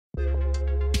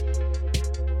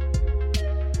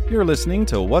You're listening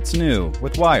to What's New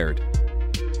with Wired.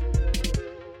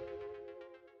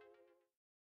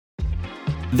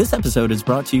 This episode is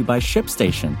brought to you by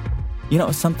ShipStation. You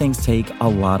know, some things take a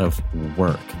lot of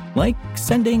work, like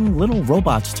sending little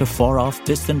robots to far-off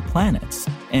distant planets.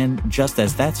 And just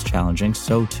as that's challenging,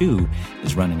 so too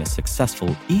is running a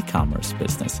successful e-commerce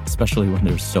business, especially when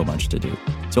there's so much to do.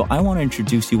 So I want to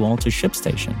introduce you all to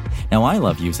ShipStation. Now, I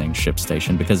love using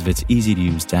ShipStation because of its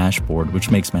easy-to-use dashboard,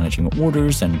 which makes managing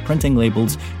orders and printing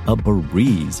labels a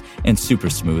breeze and super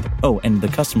smooth. Oh, and the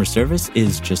customer service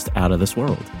is just out of this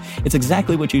world. It's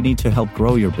exactly what you need to help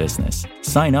grow your business.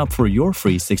 Sign up for your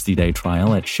free 60-day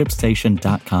trial at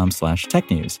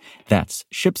shipstation.com/technews. That's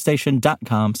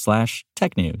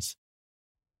shipstation.com/technews.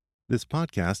 This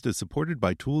podcast is supported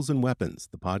by Tools and Weapons,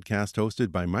 the podcast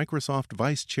hosted by Microsoft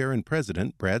Vice Chair and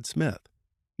President Brad Smith.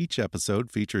 Each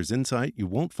episode features insight you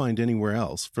won't find anywhere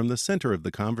else from the center of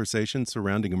the conversation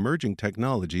surrounding emerging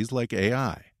technologies like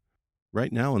AI.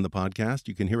 Right now on the podcast,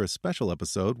 you can hear a special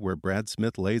episode where Brad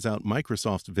Smith lays out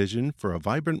Microsoft's vision for a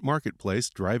vibrant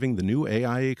marketplace driving the new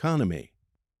AI economy.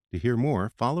 To hear more,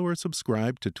 follow or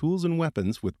subscribe to Tools and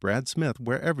Weapons with Brad Smith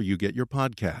wherever you get your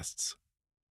podcasts.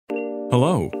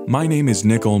 Hello, my name is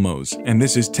Nick Olmos, and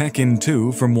this is Tech in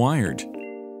 2 from Wired.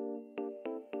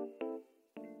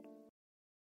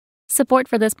 Support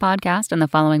for this podcast and the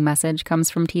following message comes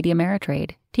from TD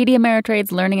Ameritrade. TD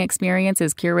Ameritrade's learning experience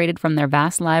is curated from their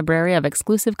vast library of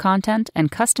exclusive content and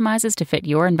customizes to fit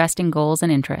your investing goals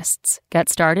and interests. Get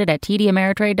started at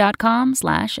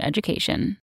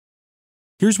tdameritrade.com/education.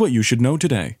 Here's what you should know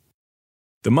today.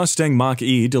 The Mustang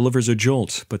Mach-E delivers a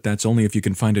jolt, but that's only if you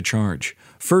can find a charge.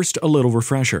 First, a little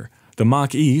refresher. The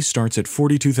Mach-E starts at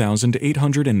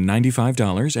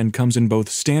 $42,895 and comes in both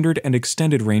standard and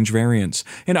extended range variants,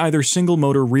 in either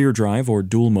single-motor rear drive or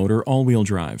dual-motor all-wheel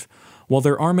drive. While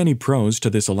there are many pros to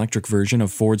this electric version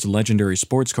of Ford's legendary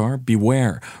sports car,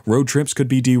 beware, road trips could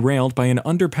be derailed by an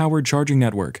underpowered charging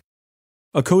network.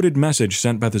 A coded message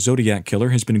sent by the Zodiac Killer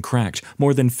has been cracked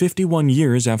more than 51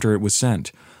 years after it was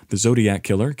sent. The Zodiac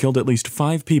Killer killed at least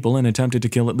 5 people and attempted to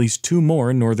kill at least 2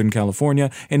 more in Northern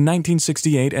California in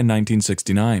 1968 and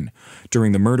 1969.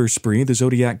 During the murder spree, the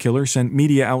Zodiac Killer sent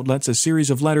media outlets a series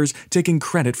of letters taking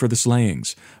credit for the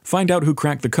slayings. Find out who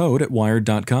cracked the code at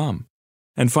Wired.com.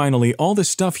 And finally, all the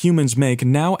stuff humans make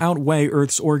now outweigh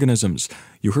Earth's organisms.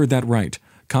 You heard that right.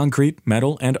 Concrete,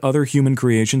 metal, and other human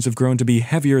creations have grown to be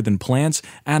heavier than plants,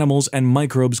 animals, and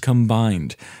microbes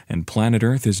combined. And planet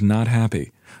Earth is not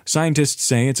happy. Scientists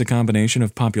say it's a combination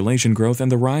of population growth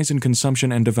and the rise in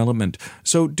consumption and development.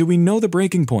 So, do we know the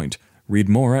breaking point? Read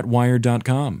more at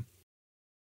Wired.com.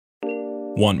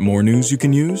 Want more news you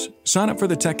can use? Sign up for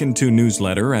the Tech in 2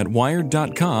 newsletter at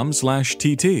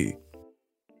Wired.com/TT.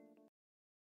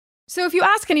 So if you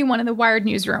ask anyone in the Wired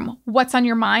newsroom, what's on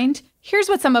your mind? Here's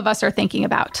what some of us are thinking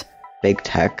about. Big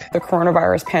tech, the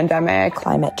coronavirus pandemic,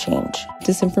 climate change,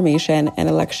 disinformation, and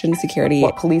election security.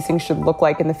 What policing should look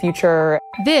like in the future.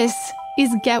 This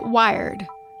is Get Wired.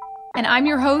 And I'm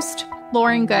your host,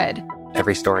 Lauren Good.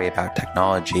 Every story about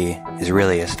technology is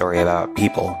really a story about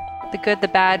people. The good, the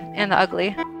bad, and the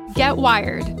ugly. Get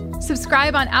Wired.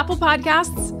 Subscribe on Apple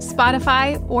Podcasts,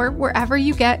 Spotify, or wherever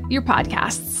you get your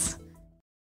podcasts.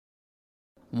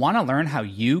 Want to learn how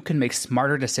you can make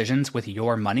smarter decisions with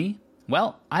your money?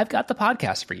 Well, I've got the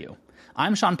podcast for you.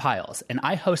 I'm Sean Piles, and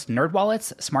I host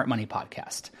NerdWallet's Smart Money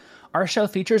Podcast. Our show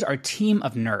features our team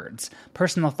of nerds,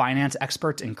 personal finance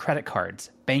experts in credit cards,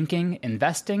 banking,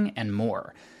 investing, and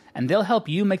more. And they'll help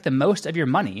you make the most of your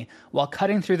money while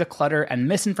cutting through the clutter and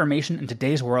misinformation in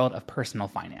today's world of personal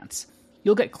finance.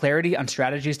 You'll get clarity on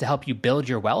strategies to help you build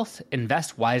your wealth,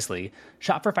 invest wisely,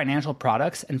 shop for financial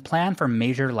products, and plan for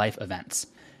major life events.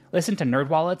 Listen to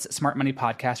NerdWallet's Smart Money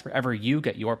Podcast wherever you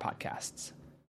get your podcasts.